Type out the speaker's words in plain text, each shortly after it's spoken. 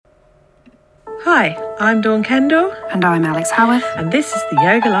Hi, I'm Dawn Kendall. And I'm Alex Howarth. And this is the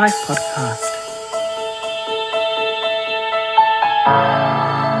Yoga Life podcast.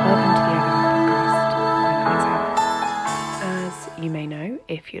 Welcome to the Yoga Life podcast. I'm Alex Howarth. As you may know,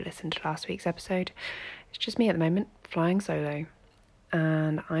 if you listened to last week's episode, it's just me at the moment, flying solo.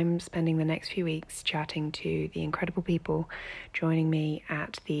 And I'm spending the next few weeks chatting to the incredible people joining me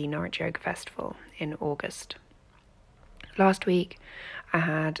at the Norwich Yoga Festival in August. Last week, I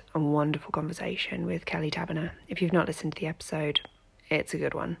had a wonderful conversation with Kelly Taberner. If you've not listened to the episode, it's a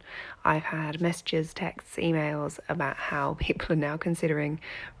good one. I've had messages, texts, emails about how people are now considering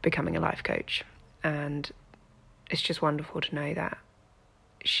becoming a life coach. And it's just wonderful to know that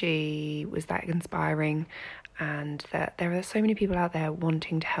she was that inspiring and that there are so many people out there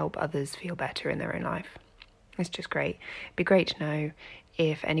wanting to help others feel better in their own life. It's just great. It'd be great to know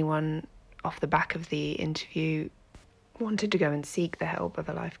if anyone off the back of the interview wanted to go and seek the help of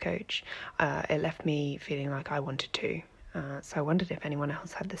a life coach. It left me feeling like I wanted to. So I wondered if anyone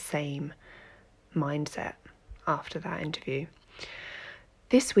else had the same mindset after that interview.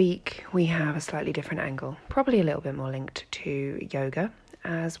 This week we have a slightly different angle, probably a little bit more linked to yoga,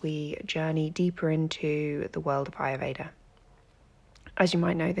 as we journey deeper into the world of Ayurveda. As you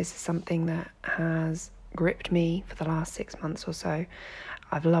might know, this is something that has gripped me for the last 6 months or so.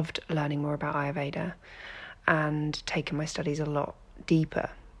 I've loved learning more about Ayurveda and taken my studies a lot deeper.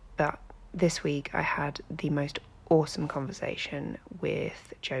 But this week I had the most awesome conversation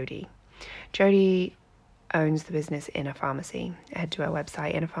with Jodie. Jodie owns the business Inner Pharmacy. Head to her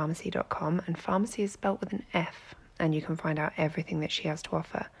website, innerpharmacy.com, and pharmacy is spelt with an F, and you can find out everything that she has to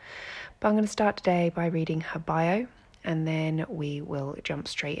offer. But I'm going to start today by reading her bio, and then we will jump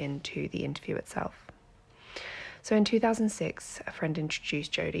straight into the interview itself. So in 2006, a friend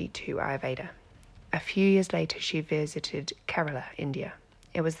introduced Jodie to Ayurveda. A few years later, she visited Kerala, India.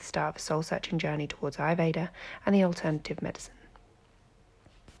 It was the start of a soul-searching journey towards Ayurveda and the alternative medicine.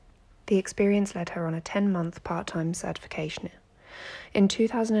 The experience led her on a 10-month part-time certification. In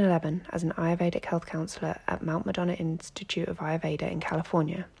 2011, as an Ayurvedic health counsellor at Mount Madonna Institute of Ayurveda in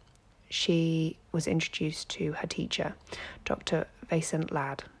California, she was introduced to her teacher, Dr. Vasant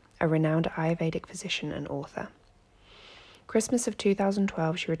Lad, a renowned Ayurvedic physician and author. Christmas of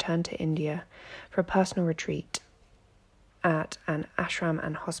 2012, she returned to India for a personal retreat at an ashram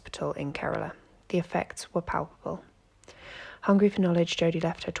and hospital in Kerala. The effects were palpable. Hungry for knowledge, Jodie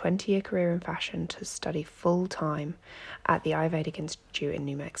left her 20-year career in fashion to study full-time at the Ayurvedic Institute in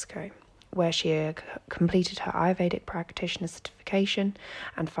New Mexico, where she completed her Ayurvedic practitioner certification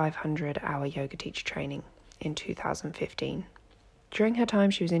and 500-hour yoga teacher training in 2015. During her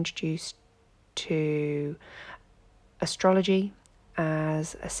time, she was introduced to astrology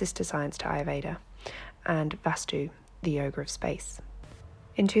as a sister science to Ayurveda, and Vastu, the yoga of space.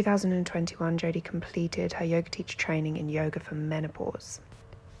 In 2021, Jodie completed her yoga teacher training in yoga for menopause.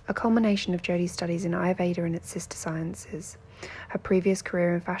 A culmination of Jodie's studies in Ayurveda and its sister sciences, her previous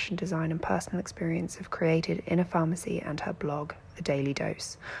career in fashion design and personal experience have created Inner Pharmacy and her blog, The Daily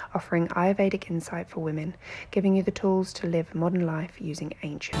Dose, offering Ayurvedic insight for women, giving you the tools to live a modern life using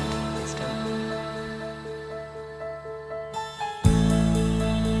ancient wisdom.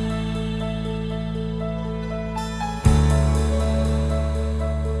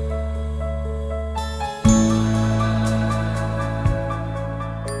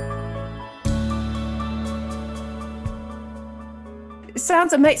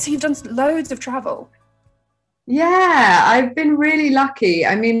 Sounds amazing. So you've done loads of travel. Yeah, I've been really lucky.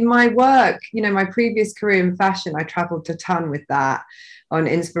 I mean, my work, my previous career in fashion, I traveled a ton with that on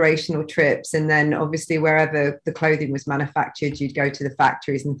inspirational trips. And then obviously wherever the clothing was manufactured, you'd go to the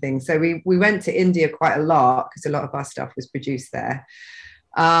factories and things. So we went to India quite a lot because a lot of our stuff was produced there.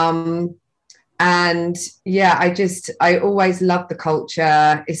 And yeah, I always loved the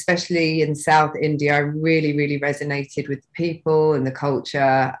culture, especially in South India. I really, really resonated with the people and the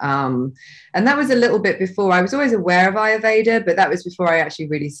culture. And that was a little bit before. I was always aware of Ayurveda, but that was before I actually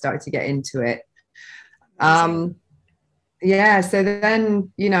really started to get into it. Yeah, so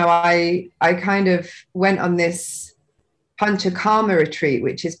then, I kind of went on this Panchakarma retreat,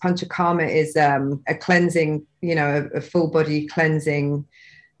 which is Panchakarma is a cleansing, a full body cleansing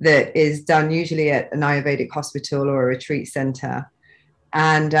that is done usually at an Ayurvedic hospital or a retreat center.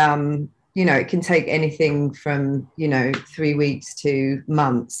 And, it can take anything from, 3 weeks to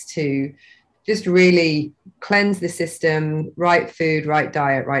months to just really cleanse the system, right food, right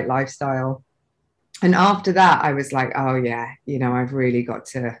diet, right lifestyle. And after that, I was like, oh yeah, I've really got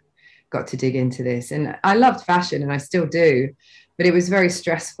to dig into this. And I loved fashion and I still do, but it was very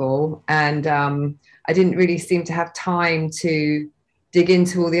stressful. And I didn't really seem to have time to dig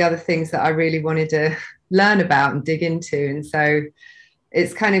into all the other things that I really wanted to learn about and dig into. And so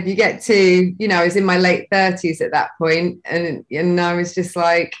it's kind of, you get to, you know, I was in my late 30s at that point, and I was just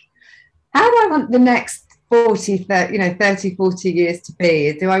like, how do I want the next 30, 40 years to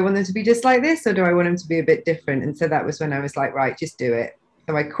be? Do I want them to be just like this, or do I want them to be a bit different? And so that was when I was like, right, just do it.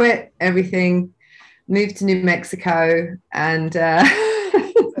 So I quit everything, moved to New Mexico, and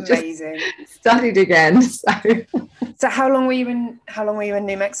amazing. Studied again. So how long were you in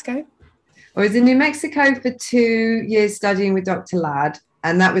New Mexico? I was in New Mexico for 2 years studying with Dr. Ladd,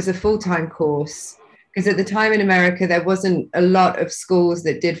 and that was a full-time course, because at the time in America there wasn't a lot of schools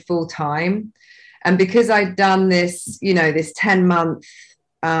that did full-time. And because I'd done this, you know, this 10-month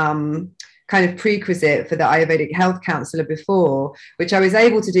kind of prerequisite for the Ayurvedic health counselor before, which I was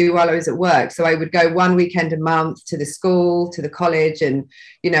able to do while I was at work. So I would go one weekend a month to the school, to the college, and,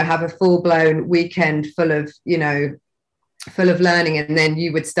 you know, have a full-blown weekend full of learning, and then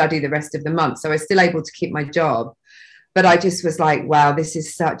you would study the rest of the month. So I was still able to keep my job. But I just was like, wow, this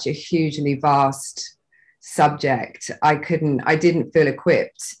is such a hugely vast subject. I didn't feel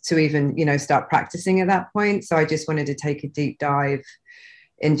equipped to even, you know, start practicing at that point. So I just wanted to take a deep dive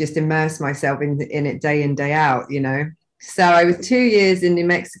and just immerse myself in it day in, day out, you know. So I was 2 years in New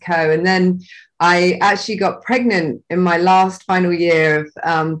Mexico, and then I actually got pregnant in my last final year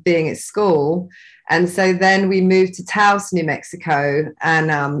of being at school. And so then we moved to Taos, New Mexico,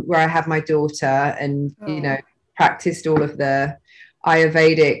 and where I have my daughter, and, you know, practiced all of the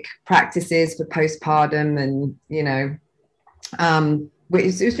Ayurvedic practices for postpartum, and, you know, it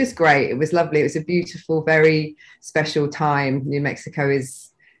was just great. It was lovely. It was a beautiful, very special time. New Mexico is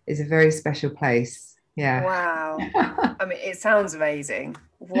a very special place. Yeah. Wow. I mean, it sounds amazing.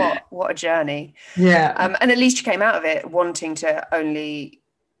 What a journey. Yeah. And at least you came out of it wanting to only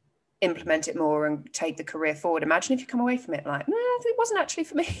implement it more and take the career forward. Imagine if you come away from it like, it wasn't actually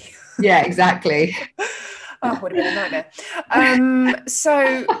for me. Yeah, exactly. Oh, it would have been a nightmare.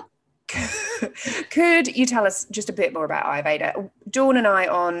 So could you tell us just a bit more about Ayurveda? Dawn and I,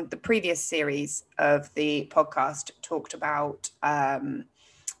 on the previous series of the podcast, talked about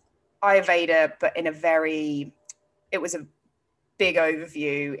Ayurveda, but it was a big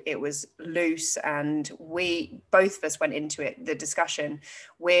overview. It was loose, and both of us went into it, the discussion,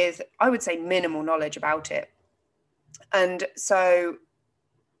 with, I would say, minimal knowledge about it. And so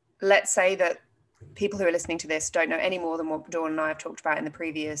let's say that people who are listening to this don't know any more than what Dawn and I have talked about in the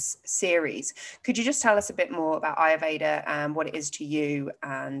previous series. Could you just tell us a bit more about Ayurveda and what it is to you,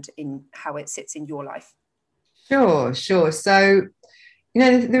 and in how it sits in your life? Sure. So, you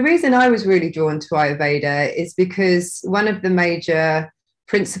know, the reason I was really drawn to Ayurveda is because one of the major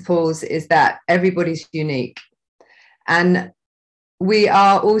principles is that everybody's unique. And we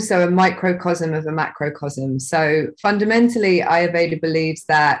are also a microcosm of a macrocosm. So fundamentally, Ayurveda believes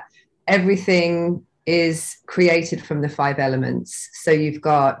that everything is created from the 5 elements. So you've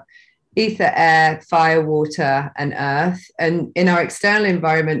got ether, air, fire, water, and earth. And in our external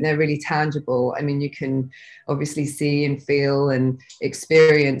environment, they're really tangible. I mean, you can obviously see and feel and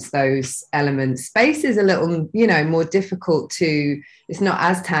experience those elements. Space is a little, you know, more difficult it's not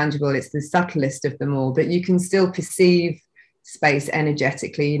as tangible. It's the subtlest of them all, but you can still perceive space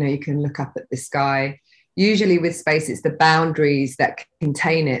energetically. You know, you can look up at the sky. Usually with space, it's the boundaries that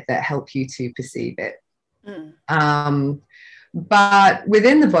contain it that help you to perceive it. But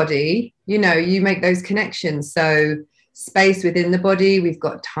within the body, you know, you make those connections. So space within the body, we've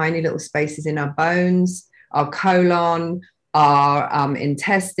got tiny little spaces in our bones, our colon, our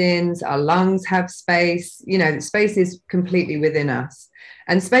intestines, our lungs have space. You know, space is completely within us.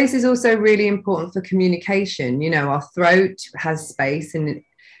 And space is also really important for communication. You know, our throat has space and it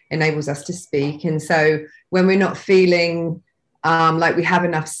enables us to speak. And so when we're not feeling like we have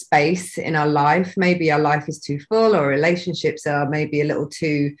enough space in our life, maybe our life is too full, or relationships are maybe a little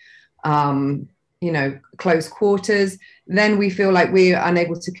too, you know, close quarters, then we feel like we're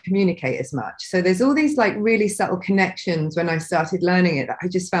unable to communicate as much. So there's all these like really subtle connections when I started learning it that I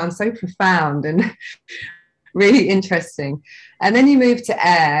just found so profound and really interesting. And then you move to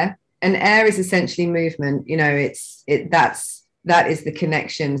air, and air is essentially movement. You know, that is the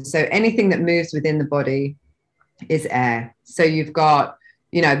connection. So anything that moves within the body is air. So you've got,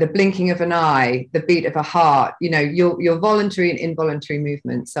 you know, the blinking of an eye, the beat of a heart, you know, your voluntary and involuntary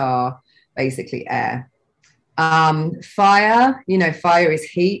movements are basically air. Fire, you know, fire is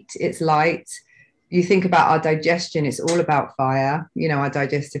heat, it's light. You think about our digestion, it's all about fire, you know, our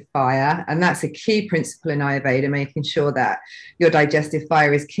digestive fire. And that's a key principle in Ayurveda, making sure that your digestive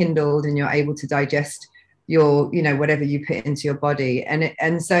fire is kindled and you're able to digest your, you know, whatever you put into your body.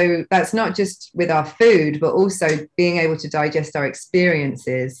 And so that's not just with our food, but also being able to digest our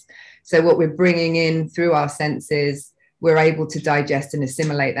experiences. So what we're bringing in through our senses, we're able to digest and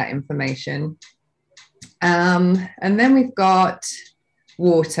assimilate that information. And then we've got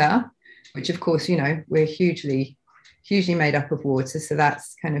water, which of course, you know, we're hugely made up of water. So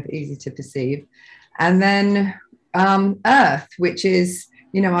that's kind of easy to perceive. And then earth, which is,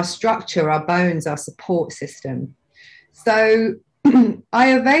 you know, our structure, our bones, our support system. So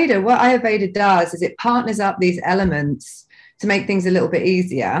Ayurveda, what Ayurveda does is it partners up these elements to make things a little bit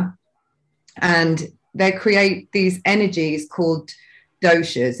easier. And they create these energies called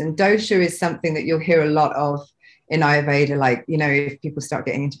doshas. And dosha is something that you'll hear a lot of in Ayurveda. Like, you know, if people start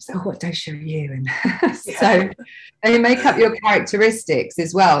getting into, oh, what dosha are you? And so they make up your characteristics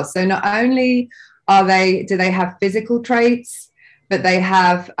as well. So not only do they have physical traits, but they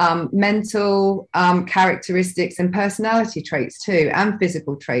have mental characteristics and personality traits too, and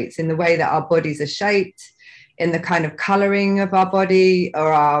physical traits in the way that our bodies are shaped, in the kind of coloring of our body,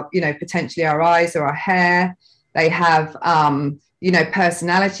 or our, you know, potentially our eyes or our hair. They have, you know,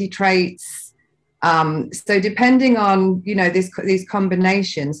 personality traits. So depending on, you know, these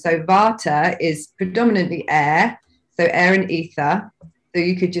combinations. So Vata is predominantly air, so air and ether. So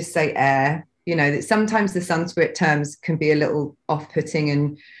you could just say air. You know, that sometimes the Sanskrit terms can be a little off-putting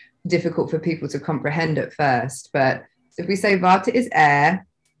and difficult for people to comprehend at first. But if we say Vata is air,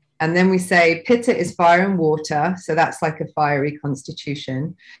 and then we say Pitta is fire and water, so that's like a fiery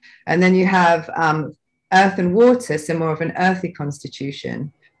constitution. And then you have earth and water, so more of an earthy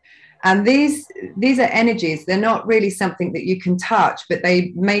constitution. And these are energies. They're not really something that you can touch, but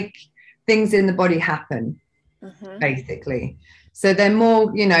they make things in the body happen, basically. So they're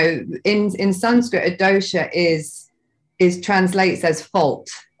more, you know, in Sanskrit, a dosha is translates as fault,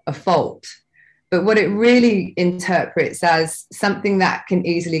 a fault. But what it really interprets as something that can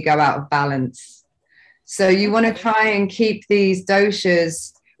easily go out of balance. So you want to try and keep these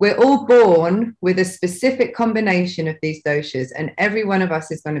doshas. We're all born with a specific combination of these doshas, and every one of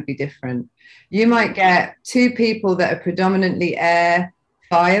us is going to be different. You might get two people that are predominantly air,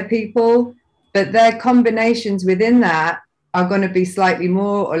 fire people, but their combinations within that are going to be slightly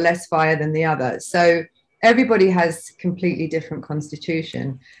more or less fire than the other. So everybody has completely different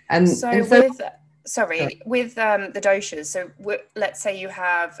constitution. And so with the doshas, so let's say you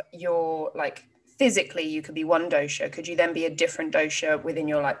have your, like, physically you could be one dosha. Could you then be a different dosha within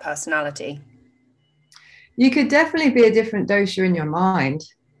your, like, personality? You could definitely be a different dosha in your mind.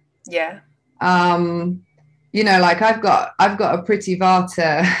 Yeah. You know, like I've got a pretty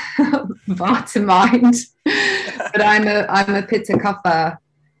Vata mind, but I'm a Pitta Kapha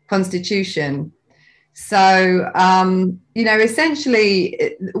constitution. So you know,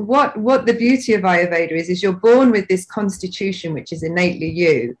 essentially, what the beauty of Ayurveda is you're born with this constitution which is innately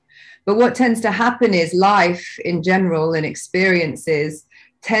you. But what tends to happen is life in general and experiences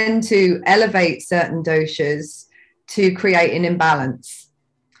tend to elevate certain doshas to create an imbalance.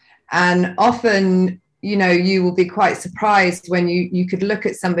 And often, you know, you will be quite surprised when you could look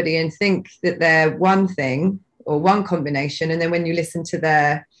at somebody and think that they're one thing or one combination. And then when you listen to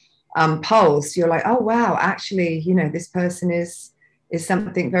their pulse, you're like, oh, wow, actually, you know, this person is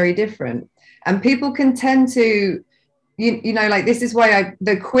something very different. And people can tend to, you know, like, this is why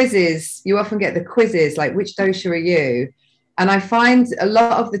the quizzes, you often get the quizzes, like, which dosha are you? And I find a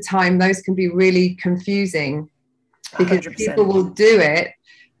lot of the time those can be really confusing, because 100%. People will do it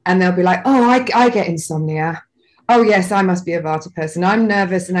and they'll be like, oh, I get insomnia. Oh, yes, I must be a Vata person. I'm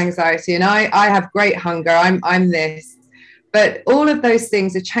nervous and anxiety, and I have great hunger. I'm this. But all of those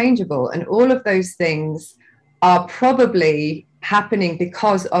things are changeable, and all of those things are probably happening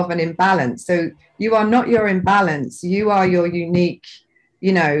because of an imbalance. So you are not your imbalance. You are your unique,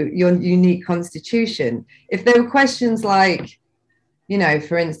 you know, your unique constitution. If there were questions like, you know,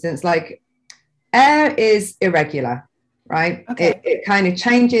 for instance, like, air is irregular, right? Okay. It kind of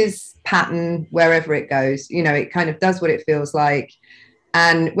changes pattern wherever it goes. You know, it kind of does what it feels like.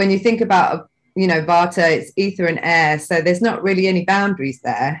 And when you think about, you know, Vata, it's ether and air. So there's not really any boundaries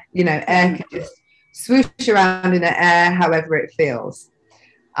there. You know, air can just swoosh around in the air however it feels.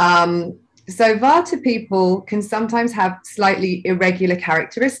 So Vata people can sometimes have slightly irregular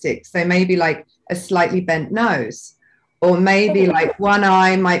characteristics. So maybe like a slightly bent nose, or maybe like one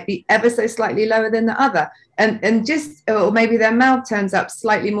eye might be ever so slightly lower than the other. And just, or maybe their mouth turns up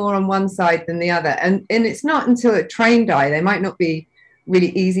slightly more on one side than the other. And it's not until a trained eye, they might not be really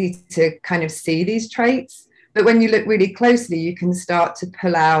easy to kind of see these traits. But when you look really closely, you can start to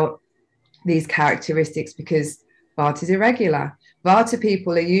pull out these characteristics, because Vata is irregular. Vata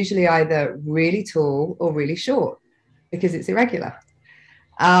people are usually either really tall or really short because it's irregular.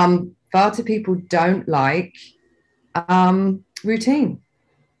 Vata people don't like routine.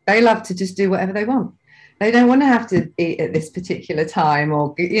 They love to just do whatever they want. They don't want to have to eat at this particular time,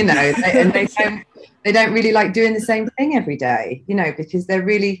 or they don't really like doing the same thing every day, because they're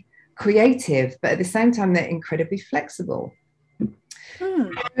really creative, but at the same time they're incredibly flexible.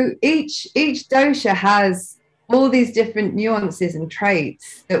 So each dosha has all these different nuances and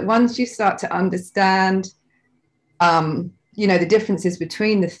traits that once you start to understand the differences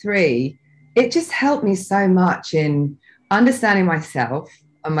between the three, it just helped me so much in understanding myself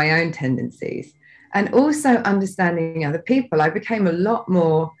and my own tendencies, and also understanding other people. I became a lot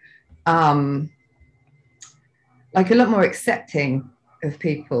more accepting of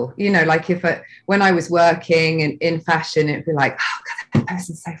people, like when I was working in fashion, it'd be like, oh God, that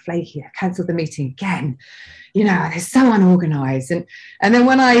person's so flaky, I cancelled the meeting again, they're so unorganized. And then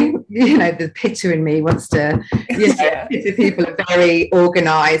when the pitter in me wants to, pitter people are very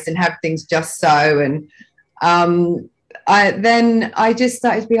organized and have things just so. And I just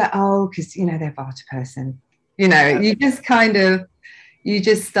started to be like, oh, because, they're a Vata person, you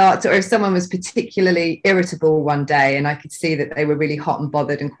just start to, or if someone was particularly irritable one day and I could see that they were really hot and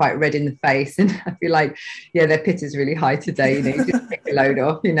bothered and quite red in the face, and I'd be like, yeah, their pit is really high today, you just take a load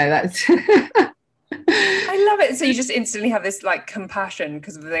off, that's. I love it. So you just instantly have this like compassion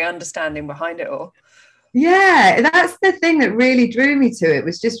because of the understanding behind it all. Yeah, that's the thing that really drew me to it,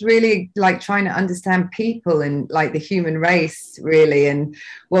 was just really like trying to understand people and like the human race really, and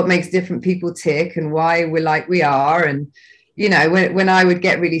what makes different people tick and why we're like we are. And when I would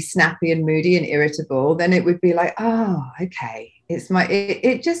get really snappy and moody and irritable, then it would be like, oh, okay,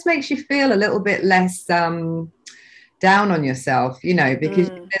 it just makes you feel a little bit less down on yourself, because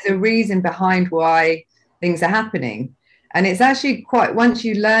there's a reason behind why things are happening. And it's actually once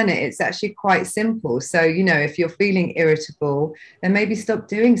you learn it, it's actually quite simple. So, if you're feeling irritable, then maybe stop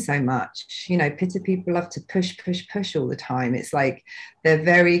doing so much. Pitta people love to push all the time. It's like they're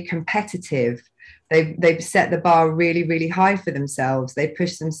very competitive. They've set the bar really, really high for themselves. They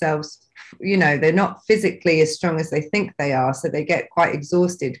push themselves, they're not physically as strong as they think they are. So they get quite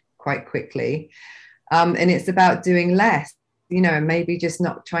exhausted quite quickly. And it's about doing less, and maybe just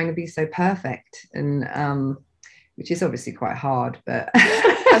not trying to be so perfect. And which is obviously quite hard, but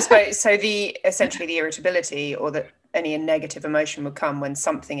I suppose so. Essentially the irritability or any negative emotion would come when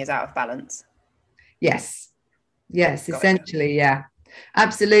something is out of balance. Yes, essentially, yeah,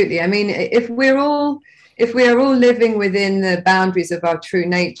 absolutely. I mean, if we are all living within the boundaries of our true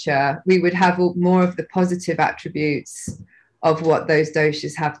nature, we would have more of the positive attributes of what those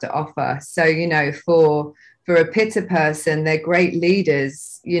doshas have to offer. So, for a pitta person, they're great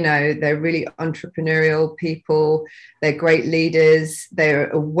leaders, they're really entrepreneurial people, they're great leaders,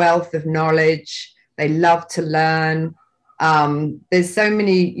 they're a wealth of knowledge, they love to learn. There's so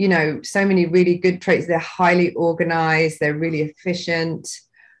many really good traits. They're highly organized, they're really efficient.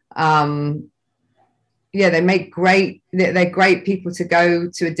 They're great people to go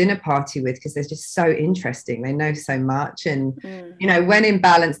to a dinner party with because they're just so interesting. They know so much. And, when in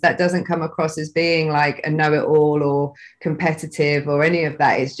balance, that doesn't come across as being like a know-it-all or competitive or any of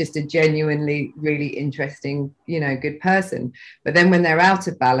that. It's just a genuinely really interesting, good person. But then when they're out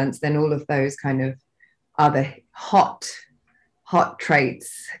of balance, then all of those kind of other hot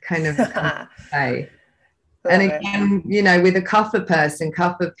traits kind of play. And again, with a kapha person,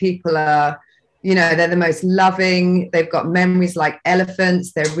 kapha people are, they're the most loving. They've got memories like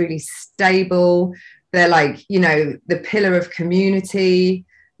elephants. They're really stable. They're like, the pillar of community.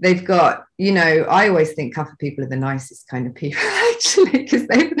 They've got, I always think kapha people are the nicest kind of people, actually, because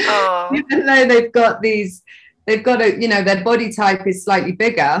even though they've got their body type is slightly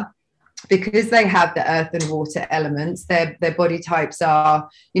bigger, because they have the earth and water elements, their body types are,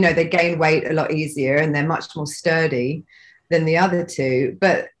 they gain weight a lot easier and they're much more sturdy than the other two,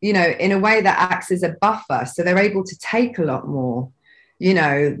 but in a way that acts as a buffer, so they're able to take a lot more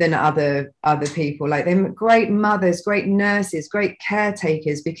than other people. Like, they're great mothers, great nurses, great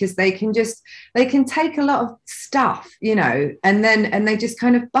caretakers, because they can take a lot of stuff, and they just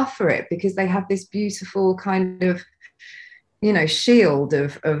kind of buffer it because they have this beautiful kind of shield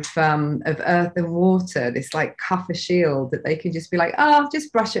of earth and water, this like kapha shield that they can just be like, oh,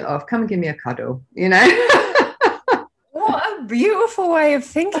 just brush it off, come and give me a cuddle. What a beautiful way of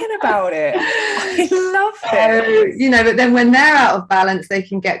thinking about it. I love it. But then when they're out of balance, they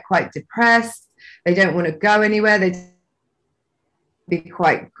can get quite depressed. They don't want to go anywhere. They be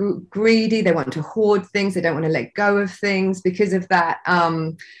quite greedy. They want to hoard things. They don't want to let go of things because of that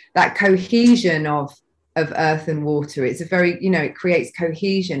that cohesion of of earth and water. It's a very, it creates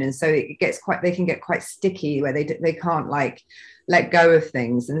cohesion, and so they can get quite sticky where they can't like let go of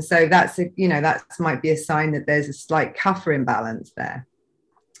things. And so that's that might be a sign that there's a slight kapha imbalance there.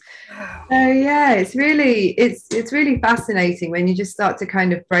 So yeah, it's really fascinating when you just start to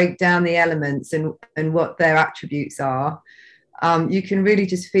kind of break down the elements and what their attributes are. You can really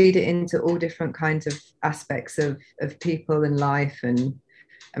just feed it into all different kinds of aspects of people and life and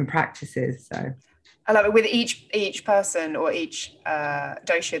practices. So I love it. With each person or each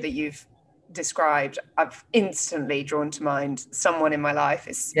dosha that you've described, I've instantly drawn to mind someone in my life.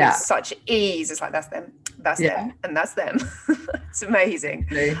 It's such ease. It's like, that's them, and that's them. It's amazing.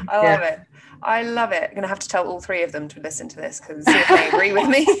 I love it. I'm going to have to tell all three of them to listen to this because see if they agree with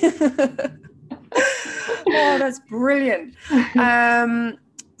me. Oh, that's brilliant.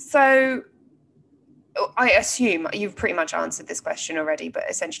 So I assume you've pretty much answered this question already, but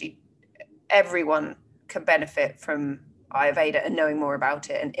essentially everyone can benefit from Ayurveda and knowing more about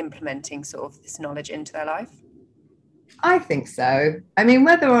it and implementing sort of this knowledge into their life. I think so. I mean,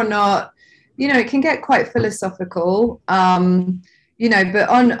 whether or not, it can get quite philosophical, but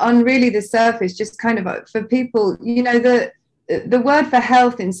on really the surface, just kind of for people, the word for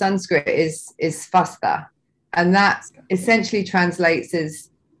health in Sanskrit is phasta, and that essentially translates as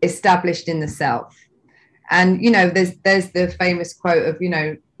established in the self. And, there's the famous quote of,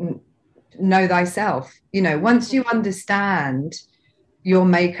 know thyself. Once you understand your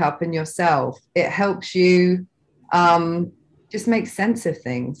makeup and yourself, it helps you just make sense of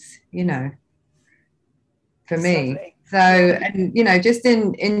things, for me. Lovely. So, and, just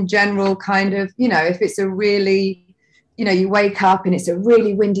in general, kind of, if it's a really, you wake up and it's a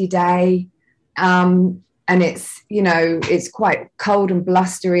really windy day, and it's, it's quite cold and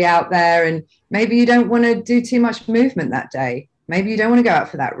blustery out there, and maybe you don't want to do too much movement that day. Maybe you don't want to go out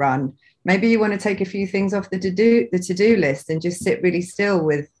for that run. Maybe you want to take a few things off the to-do list and just sit really still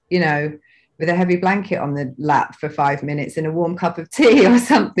with a heavy blanket on the lap for 5 minutes and a warm cup of tea or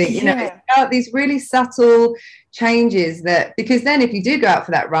something. It's about these really subtle changes because then if you do go out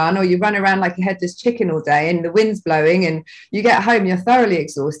for that run, or you run around like a headless chicken all day and the wind's blowing and you get home, you're thoroughly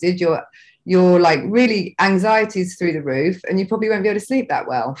exhausted, you're like really anxiety's through the roof, and you probably won't be able to sleep that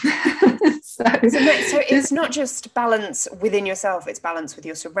well. So it's not just balance within yourself, it's balance with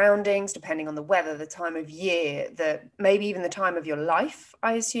your surroundings, depending on the weather, the time of year, maybe even the time of your life,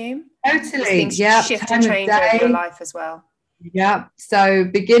 I assume. Totally. Shift and change over your life as well. Yeah. So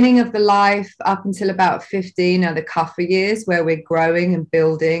beginning of the life up until about 15 are the kapha years, where we're growing and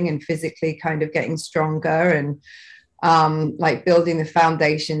building and physically kind of getting stronger and like building the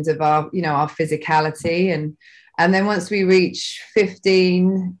foundations of our physicality. And then once we reach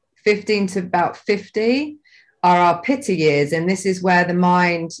 15 to about 50 are our pitta years. And this is where the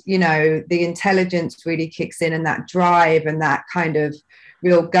mind, the intelligence really kicks in, and that drive and that kind of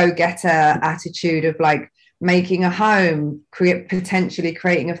real go-getter attitude of like making a home, potentially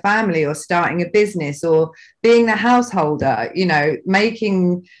creating a family or starting a business or being the householder,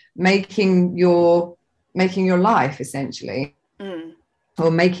 making your life essentially, or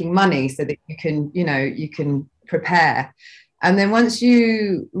making money so that you can prepare. And then once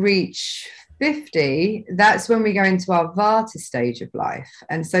you reach 50, that's when we go into our vata stage of life.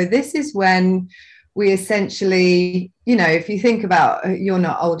 And so this is when we essentially, if you think about, you're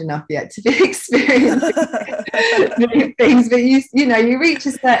not old enough yet to be experiencing many things, but you reach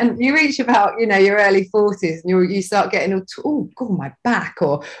about, your early 40s, and you start getting, oh God, my back,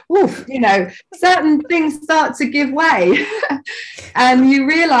 or, certain things start to give way. And you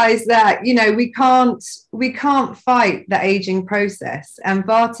realize that, we can't fight the aging process, and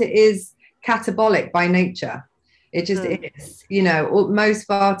vata is catabolic by nature. It just is, most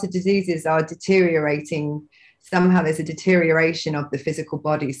vata diseases are deteriorating. Somehow there's a deterioration of the physical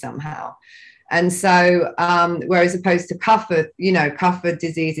body somehow. And so, whereas opposed to kapha, kapha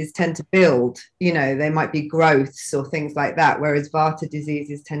diseases tend to build, they might be growths or things like that. Whereas vata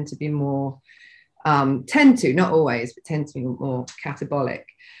diseases tend to be more, not always, but tend to be more catabolic.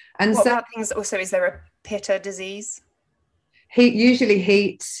 And what about things also, is there a pitta disease? Usually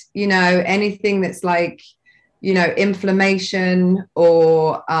heat, anything that's like, inflammation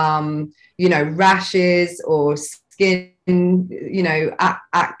or, rashes or skin,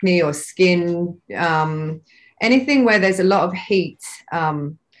 acne or skin, anything where there's a lot of heat.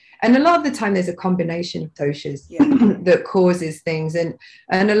 And and a lot of the time there's a combination of doshas Yeah. that causes things, and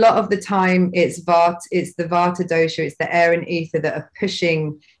a lot of the time it's the vata dosha, it's the air and ether that are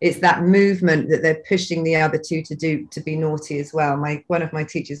pushing, it's that movement that they're pushing the other two to be naughty as well. One of my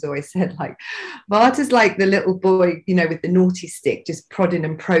teachers always said, like, vata's like the little boy, you know, with the naughty stick, just prodding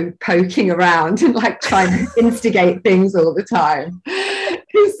and poking around and like trying to instigate things all the time.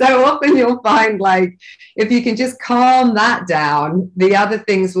 So often you'll find, like, if you can just calm that down, the other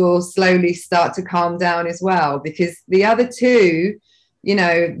things will slowly start to calm down as well, because the other two, you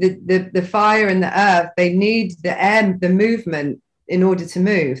know, the fire and the earth, they need the air, the movement in order to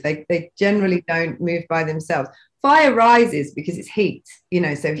move. They generally don't move by themselves. Fire rises because it's heat, you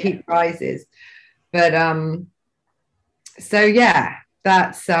know, so heat rises. But so yeah,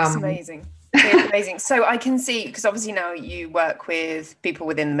 that's amazing. It's amazing. So I can see, because obviously now you work with people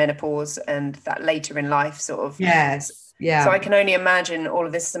within menopause and that later in life sort of. Yes. Yeah. So I can only imagine all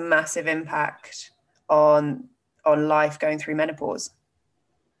of this is a massive impact on life going through menopause.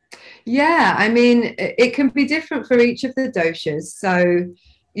 Yeah, I mean, it can be different for each of the doshas. So,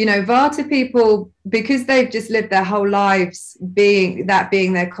 you know, vata people, because they've just lived their whole lives being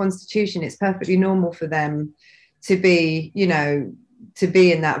their constitution, it's perfectly normal for them to be, you know, to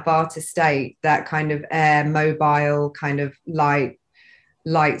be in that vata state, that kind of air, mobile, kind of light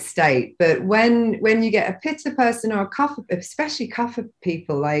state. But when you get a pitta person or a kapha, especially kapha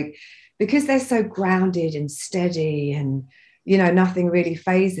people, like, because they're so grounded and steady and, you know, nothing really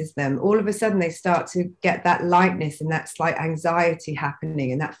phases them, all of a sudden they start to get that lightness and that slight anxiety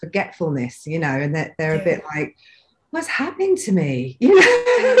happening and that forgetfulness, you know, and that they're a bit like, what's happening to me? You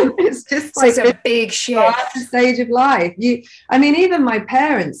know, it's just like a big shift. Stage of life. I mean, even my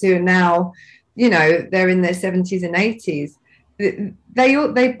parents, who are now, you know, they're in their 70s and 80s,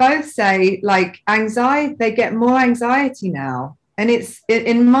 they both say, like, anxiety, they get more anxiety now. And it's,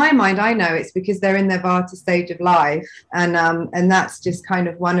 in my mind, I know it's because they're in their vata stage of life, and that's just kind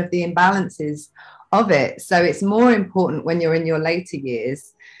of one of the imbalances of it. So it's more important when you're in your later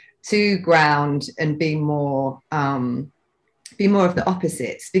years to ground and be more of the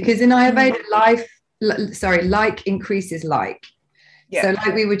opposites, because in Ayurveda, like increases like. Yeah. So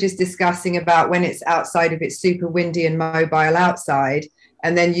like we were just discussing about, when it's outside, if it's super windy and mobile outside,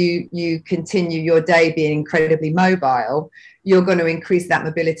 and then you continue your day being incredibly mobile, you're going to increase that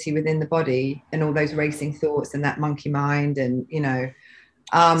mobility within the body and all those racing thoughts and that monkey mind, and, you know.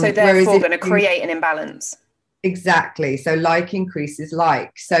 So therefore going to create an imbalance. Exactly. So like increases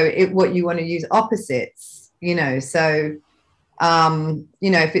like. So what you want to use opposites, you know. So, you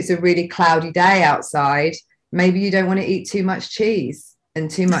know, if it's a really cloudy day outside, maybe you don't want to eat too much cheese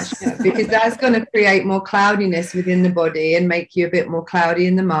and too much, because that's going to create more cloudiness within the body and make you a bit more cloudy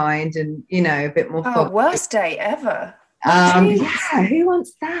in the mind, and, you know, a bit more foggy. Worst day ever. Yeah, who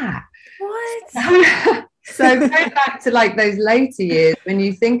wants that? What? So going back to like those later years, when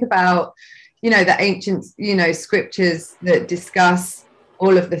you think about, you know, the ancient, you know, scriptures that discuss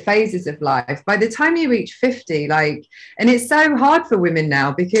all of the phases of life, by the time you reach 50, like, and it's so hard for women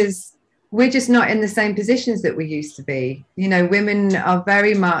now because we're just not in the same positions that we used to be. You know, women are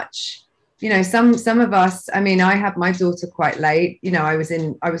very much, you know, some of us, I mean, I had my daughter quite late. You know, I was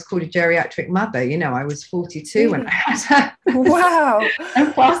called a geriatric mother. You know, I was 42 when I had her. Wow.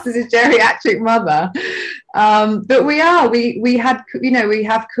 I'm classed as a geriatric mother. But we had, you know, we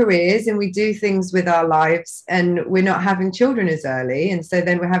have careers and we do things with our lives, and we're not having children as early. And so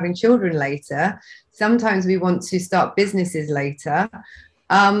then we're having children later. Sometimes we want to start businesses later.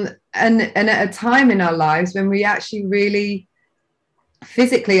 And at a time in our lives when we actually really,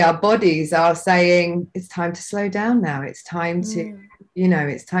 physically, our bodies are saying, it's time to slow down now. It's time to, you know,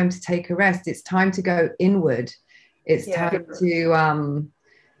 it's time to take a rest. It's time to go inward. It's time to,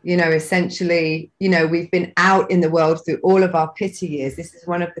 you know, essentially, you know, we've been out in the world through all of our pitta years. This is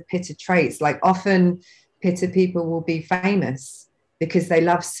one of the pitta traits. Like, often pitta people will be famous because they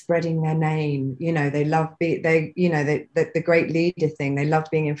love spreading their name. You know, they love the great leader thing. They love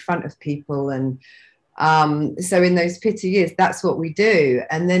being in front of people. And so in those pitta years, that's what we do.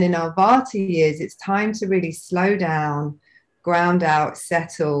 And then in our vata years, it's time to really slow down, ground out,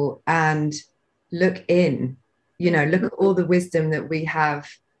 settle, and look in. You know, look at all the wisdom that we have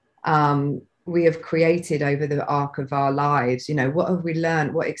created over the arc of our lives. You know, what have we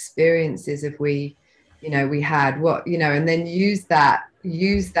learned? What experiences have we, you know, we had? What, you know, and then use that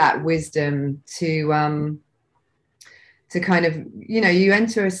wisdom to kind of, you know, you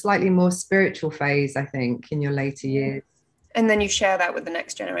enter a slightly more spiritual phase, I think, in your later years. And then you share that with the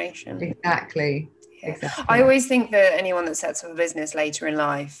next generation. Exactly. Exactly. I always think that anyone that sets up a business later in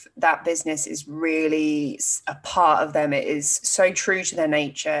life, that business is really a part of them. It is so true to their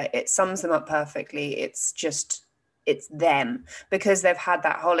nature. It sums them up perfectly. It's them, because they've had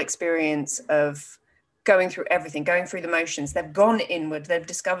that whole experience of going through everything, going through the motions. They've gone inward, they've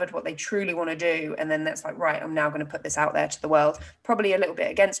discovered what they truly want to do. And then that's like, right, I'm now going to put this out there to the world, probably a little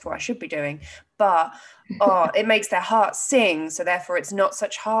bit against what I should be doing, but it makes their heart sing. So therefore it's not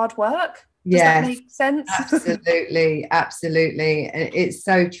such hard work. Does that make sense? Absolutely. It's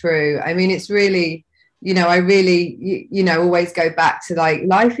so true. I mean, it's really, I really, always go back to like,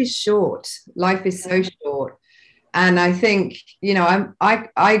 life is short. Life is so short. And I think,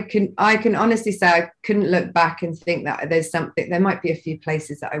 I can honestly say I couldn't look back and think that there might be a few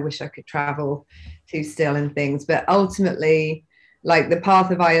places that I wish I could travel to still and things, but ultimately, like the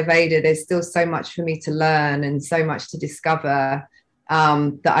path of Ayurveda, there's still so much for me to learn and so much to discover,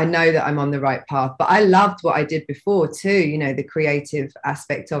 that I know that I'm on the right path. But I loved what I did before too, the creative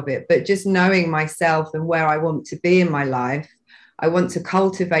aspect of it, but just knowing myself and where I want to be in my life. I want to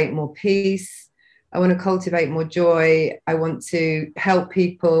cultivate more peace. I want to cultivate more joy. I want to help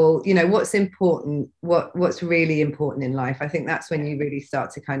people, what's important, what's really important in life. I think that's when you really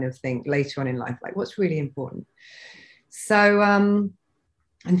start to kind of think later on in life, like what's really important. So,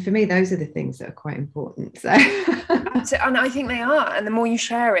 and for me, those are the things that are quite important. So. And I think they are. And the more you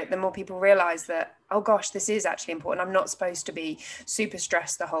share it, the more people realize that, oh gosh, this is actually important. I'm not supposed to be super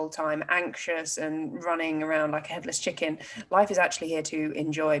stressed the whole time, anxious and running around like a headless chicken. Life is actually here to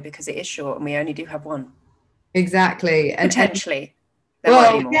enjoy, because it is short and we only do have one. Exactly. Potentially.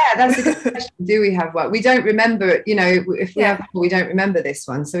 Well, yeah, that's a good question. Do we have one? We don't remember, if we have, we don't remember this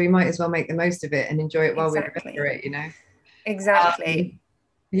one. So we might as well make the most of it and enjoy it while we remember it, Exactly.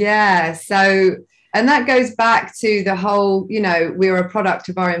 Yeah. So, and that goes back to the whole, we're a product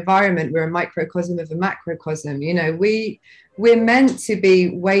of our environment. We're a microcosm of a macrocosm. We're meant to be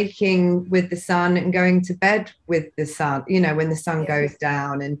waking with the sun and going to bed with the sun, when the sun goes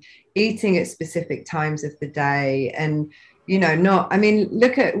down, and eating at specific times of the day. And,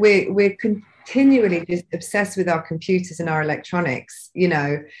 look at, we're continually just obsessed with our computers and our electronics,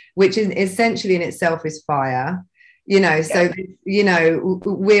 which is essentially in itself is fire. So,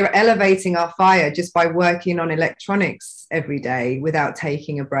 we're elevating our fire just by working on electronics every day without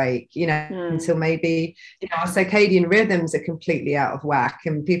taking a break, until maybe, our circadian rhythms are completely out of whack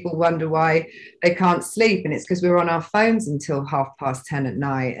and people wonder why they can't sleep. And it's because we're on our phones until 10:30 at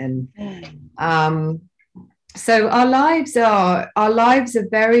night. And so our lives are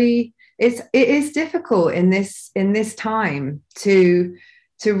very, it is difficult in this time to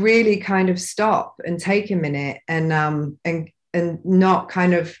really kind of stop and take a minute and not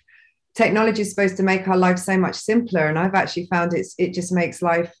kind of, technology is supposed to make our life so much simpler. And I've actually found it just makes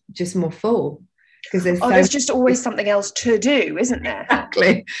life just more full, because there's just always something else to do, isn't there?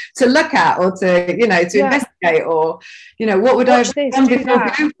 Exactly. To look at, or to, investigate, or, what would I have done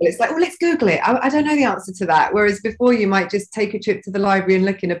before Google? It's like, well, let's Google it. I don't know the answer to that. Whereas before you might just take a trip to the library and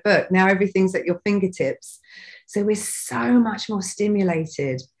look in a book. Now everything's at your fingertips. So we're so much more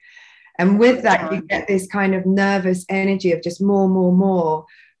stimulated. And with that, you get this kind of nervous energy of just more,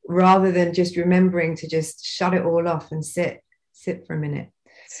 rather than just remembering to just shut it all off and sit for a minute.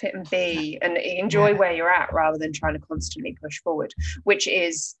 Sit and be and enjoy where you're at, rather than trying to constantly push forward, which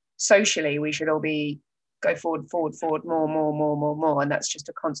is socially, we should all go forward, more. And that's just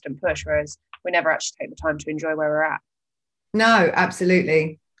a constant push, whereas we never actually take the time to enjoy where we're at. No,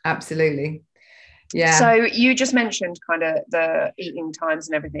 absolutely. Yeah. So you just mentioned kind of the eating times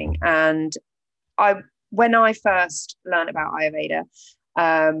and everything. And when I first learned about Ayurveda,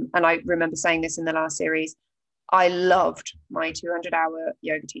 and I remember saying this in the last series, I loved my 200-hour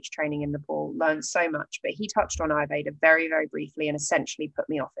yoga teacher training in Nepal, learned so much, but he touched on Ayurveda very, very briefly and essentially put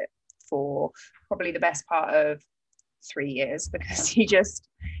me off it for probably the best part of 3 years, because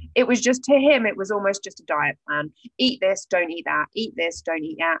it was just, to him, it was almost just a diet plan. Eat this, don't eat that. Eat this, don't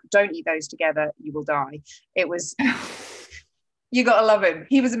eat that. Don't eat those together, you will die. It was, you got to love him.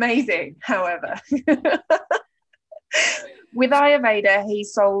 He was amazing. However, with Ayurveda, he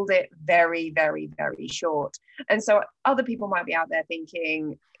sold it very, very, very short. And so other people might be out there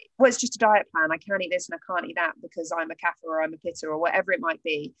thinking, well, it's just a diet plan. I can't eat this and I can't eat that because I'm a kapha or I'm a pitta or whatever it might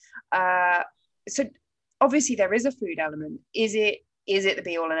be. So obviously there is a food element. Is it the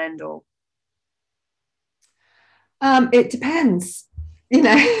be all and end all? It depends.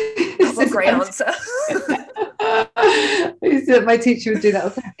 That's a great answer. My teacher would do that all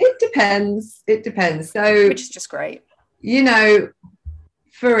the time. It depends. So, which is just great.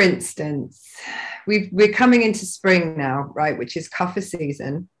 For instance, we're coming into spring now, right, which is kapha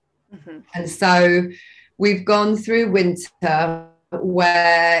season. And so we've gone through winter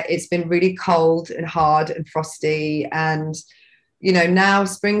where it's been really cold and hard and frosty, and now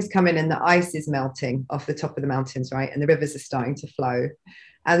spring's coming and the ice is melting off the top of the mountains, right? And the rivers are starting to flow.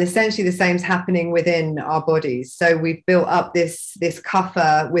 And essentially the same's happening within our bodies. So we've built up this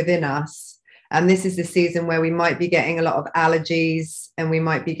kapha within us. And this is the season where we might be getting a lot of allergies, and we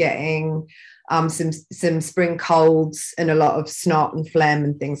might be getting some spring colds and a lot of snot and phlegm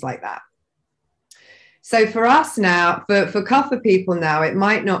and things like that. So for us now, for kapha people now, it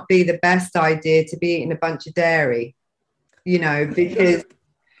might not be the best idea to be eating a bunch of dairy, because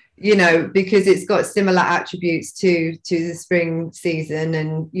it's got similar attributes to the spring season,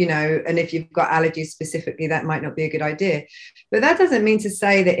 and and if you've got allergies specifically, that might not be a good idea. But that doesn't mean to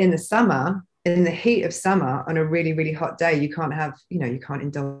say that in the summer, in the heat of summer, on a really, really hot day, you can't have, you can't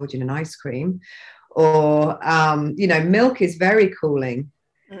indulge in an ice cream, or milk is very cooling.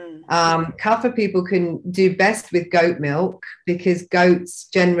 Kapha people can do best with goat milk, because goats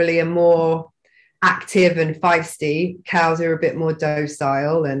generally are more active and feisty. Cows are a bit more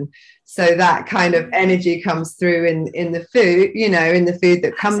docile, and so that kind of energy comes through in the food, in the food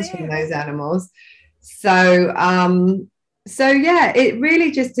that comes from those animals. So yeah, it really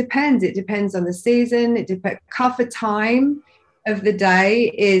just depends. It depends on the season. Kapha time of the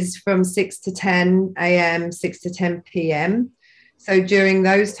day is from 6 to 10 a.m., 6 to 10 p.m. So during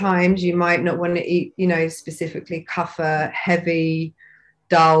those times, you might not want to eat, specifically kapha heavy,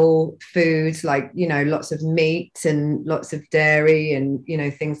 dull foods like, lots of meat and lots of dairy and,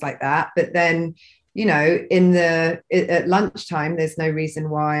 things like that. But then, at lunchtime, there's no reason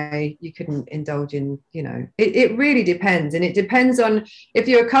why you couldn't indulge in, it really depends. And it depends on if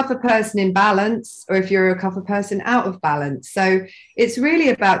you're a kapha person in balance or if you're a kapha person out of balance. So it's really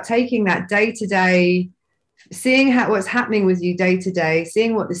about taking that day to day, seeing what's happening with you day to day,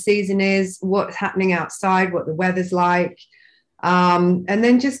 seeing what the season is, what's happening outside, what the weather's like, and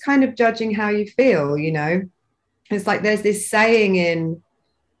then just kind of judging how you feel. It's like there's this saying in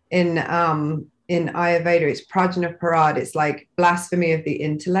Ayurveda, it's prajna parad, it's like blasphemy of the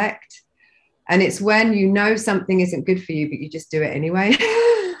intellect, and it's when something isn't good for you but you just do it anyway.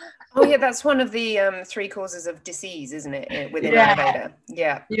 Oh yeah, that's one of the 3 causes of disease, isn't it, within Ayurveda?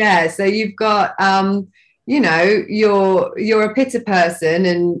 Yeah. So you've got you're a pitta person,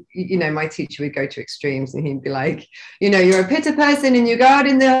 and my teacher would go to extremes, and he'd be like, you're a pitta person and you go out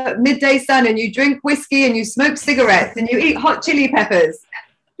in the midday sun and you drink whiskey and you smoke cigarettes and you eat hot chili peppers.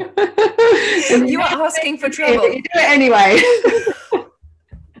 You are asking for trouble. You do it anyway.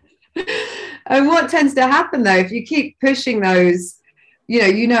 And what tends to happen though, if you keep pushing those,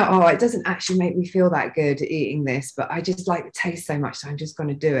 it doesn't actually make me feel that good eating this, but I just like the taste so much, so I'm just going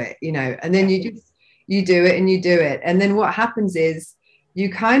to do it, and then you do it and you do it. And then what happens is you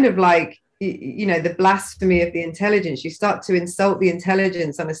kind of like, the blasphemy of the intelligence, you start to insult the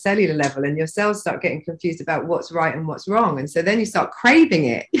intelligence on a cellular level, and your cells start getting confused about what's right and what's wrong. And so then you start craving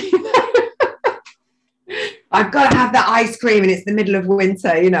it. I've got to have the ice cream and it's the middle of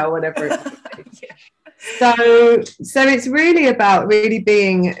winter, whatever it is. So it's really about really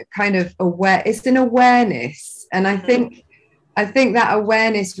being kind of aware. It's an awareness. And I think that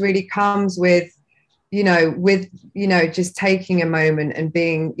awareness really comes with just taking a moment and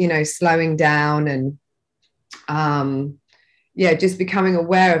being, slowing down and, just becoming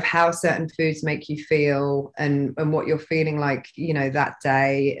aware of how certain foods make you feel and what you're feeling like, that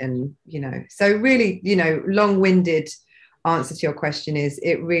day. And, so really, long-winded answer to your question is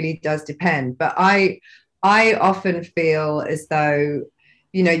it really does depend. But I often feel as though,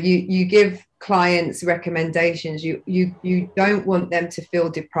 you give clients recommendations, you don't want them to feel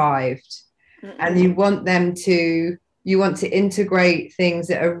deprived. And you want to integrate things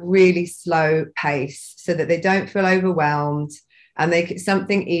at a really slow pace so that they don't feel overwhelmed, and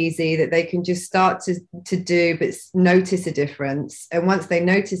something easy that they can just start to do, but notice a difference. And once they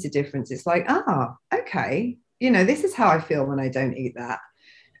notice a difference, it's like, okay, this is how I feel when I don't eat that.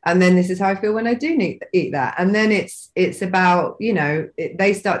 And then this is how I feel when I do eat that. And then it's about,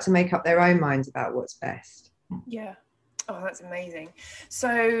 they start to make up their own minds about what's best. Yeah. Oh, that's amazing.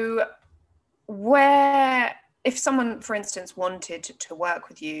 So if someone, for instance, wanted to work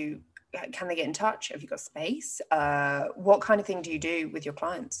with you, can they get in touch? Have you got space? What kind of thing do you do with your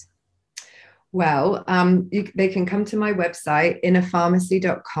clients? Well, they can come to my website,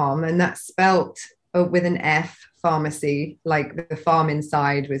 innerpharmacy.com, and that's spelt with an F, pharmacy, like the farm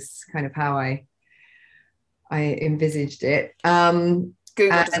inside was kind of how I envisaged it. Google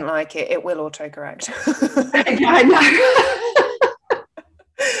doesn't like it. It will autocorrect. I know.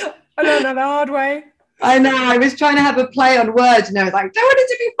 I learned that the hard way. I know. I was trying to have a play on words, like, don't want it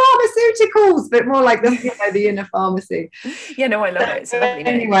to be pharmaceuticals, but more like the inner pharmacy. Yeah, no, I love it. It's a lovely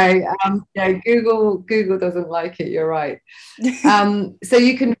name. Anyway, Google doesn't like it. You're right. So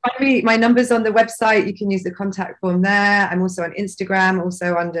you can find me. My number's on the website. You can use the contact form there. I'm also on Instagram,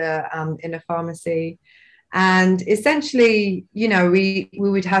 also under Inner Pharmacy. And essentially, we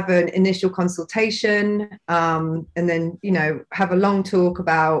would have an initial consultation, and then, have a long talk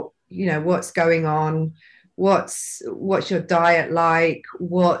about, what's going on, what's your diet like,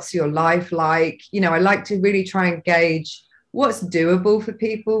 what's your life like. I like to really try and gauge what's doable for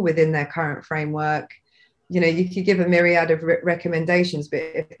people within their current framework. You could give a myriad of recommendations, but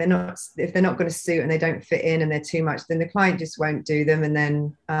if they're not going to suit and they don't fit in and they're too much, then the client just won't do them, and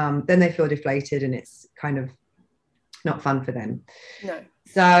then they feel deflated and it's kind of not fun for them. No.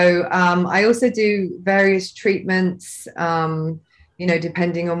 So I also do various treatments,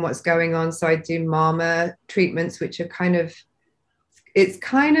 depending on what's going on. So I do Mama treatments, which are it's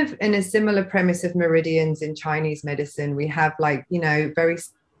kind of in a similar premise of meridians in Chinese medicine. We have very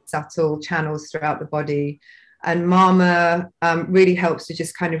subtle channels throughout the body, and Mama really helps to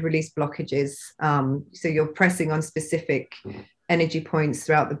just kind of release blockages. So you're pressing on specific energy points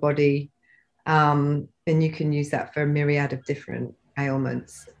throughout the body, and you can use that for a myriad of different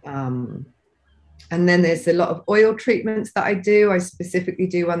ailments. And then there's a lot of oil treatments that I do. I specifically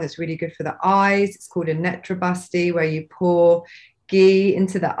do one that's really good for the eyes. It's called a Netrabasti, where you pour ghee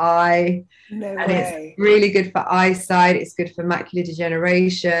into the eye. No and way. It's really good for eyesight. It's good for macular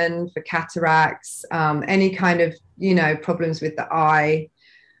degeneration, for cataracts, any kind of problems with the eye.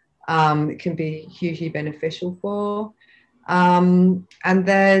 It can be hugely beneficial for. And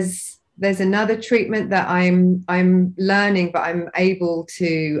there's another treatment that I'm learning, but I'm able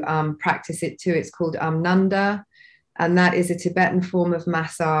to practice it too. It's called Nanda, and that is a Tibetan form of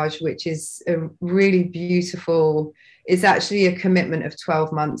massage, which is a really beautiful. It's actually a commitment of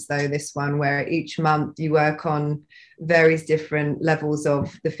 12 months, though, this one, where each month you work on various different levels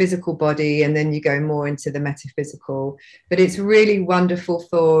of the physical body, and then you go more into the metaphysical. But it's really wonderful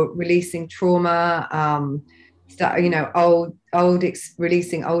for releasing trauma,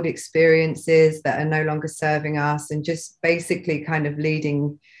 releasing old experiences that are no longer serving us, and just basically kind of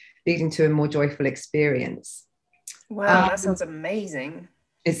leading to a more joyful experience. Wow, that sounds amazing.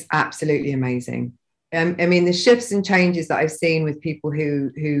 It's absolutely amazing. I mean, the shifts and changes that I've seen with people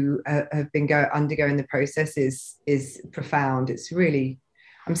who have been undergoing the process is profound. It's really,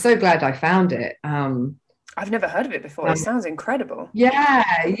 I'm so glad I found it. I've never heard of it before. It sounds incredible. Yeah,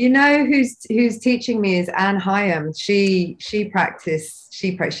 who's teaching me is Anne Hyam. She's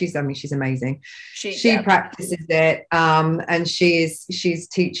amazing. She practices it, and she's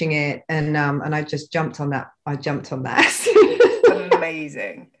teaching it, and I just jumped on that.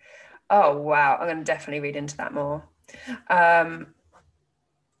 Amazing. Oh wow, I'm going to definitely read into that more.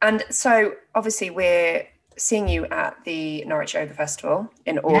 And so obviously we're seeing you at the Norwich Yoga Festival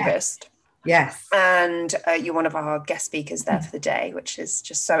in August. Yes. And you're one of our guest speakers there for the day, which is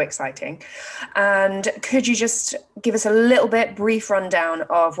just so exciting. And could you just give us a little bit brief rundown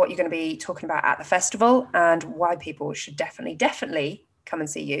of what you're going to be talking about at the festival and why people should definitely come and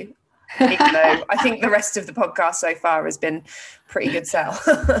see you? Even though I think the rest of the podcast so far has been pretty good sell.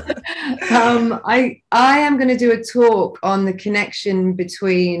 I am going to do a talk on the connection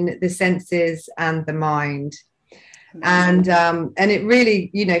between the senses and the mind. And it really,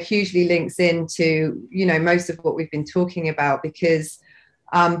 hugely links into, most of what we've been talking about, because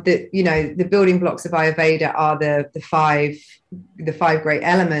the building blocks of Ayurveda are the five great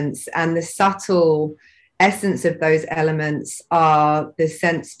elements, and the subtle essence of those elements are the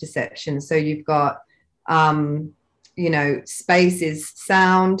sense perception. So you've got, space is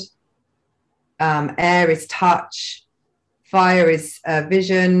sound, air is touch, fire is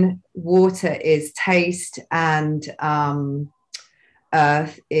vision, water is taste, and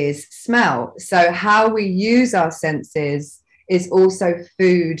earth is smell. So how we use our senses is also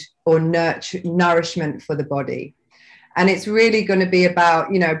food or nourishment for the body. And it's really going to be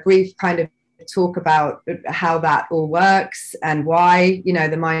about, a brief kind of talk about how that all works and why,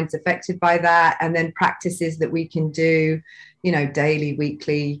 the mind's affected by that, and then practices that we can do, daily,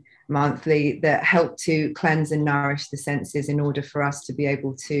 weekly, monthly, that help to cleanse and nourish the senses in order for us to be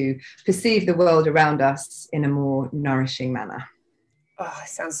able to perceive the world around us in a more nourishing manner. Oh, it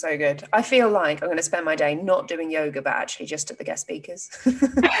sounds so good. I feel like I'm going to spend my day not doing yoga, but actually just at the guest speakers.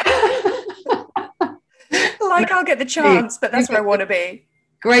 Like I'll get the chance, but that's where I want to be.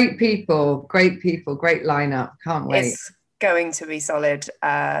 Great people, great lineup. Can't wait. It's going to be solid.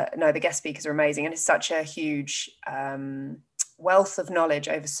 No, the guest speakers are amazing, and it's such a huge wealth of knowledge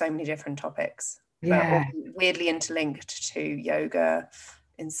over so many different topics. Yeah. but weirdly interlinked to yoga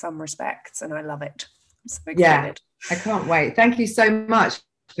in some respects, and I love it. I'm so excited. Yeah, I can't wait. Thank you so much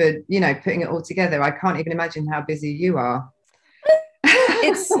for, putting it all together. I can't even imagine how busy you are.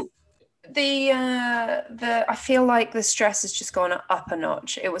 It's I feel like the stress has just gone up a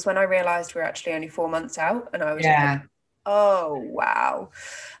notch. It was when I realized we're actually only 4 months out, and I was like, oh wow.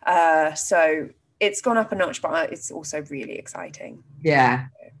 So it's gone up a notch, but it's also really exciting. Yeah.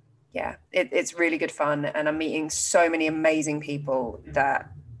 It's really good fun, and I'm meeting so many amazing people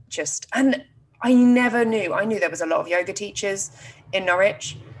that and I never knew. I knew there was a lot of yoga teachers in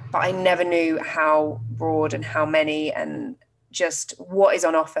Norwich, but I never knew how broad and how many and just what is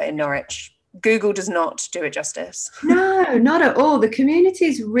on offer in Norwich. Google does not do it justice. No, not at all. The community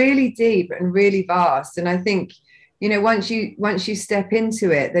is really deep and really vast, and I think once you step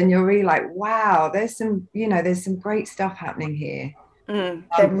into it, then you're really like, wow, there's some great stuff happening here. There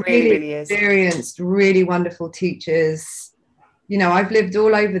really is. Experienced, really wonderful teachers. I've lived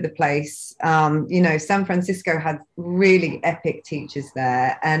all over the place. San Francisco had really epic teachers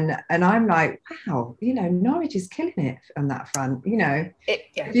there, and I'm like, wow, Norwich is killing it on that front. It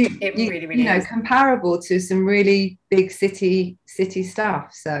really is. Comparable to some really big city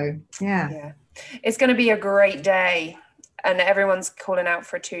stuff. So yeah. It's going to be a great day, and everyone's calling out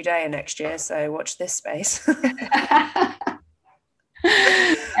for a 2-day next year. So watch this space.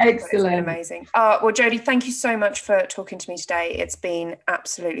 Excellent. Amazing. Well, Jodie, thank you so much for talking to me today. It's been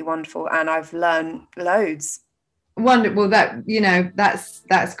absolutely wonderful, and I've learned loads. Wonderful.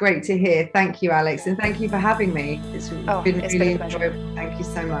 That's great to hear. Thank you, Alex, and thank you for having me. It's been really enjoyable. Thank you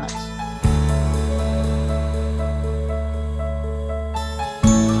so much.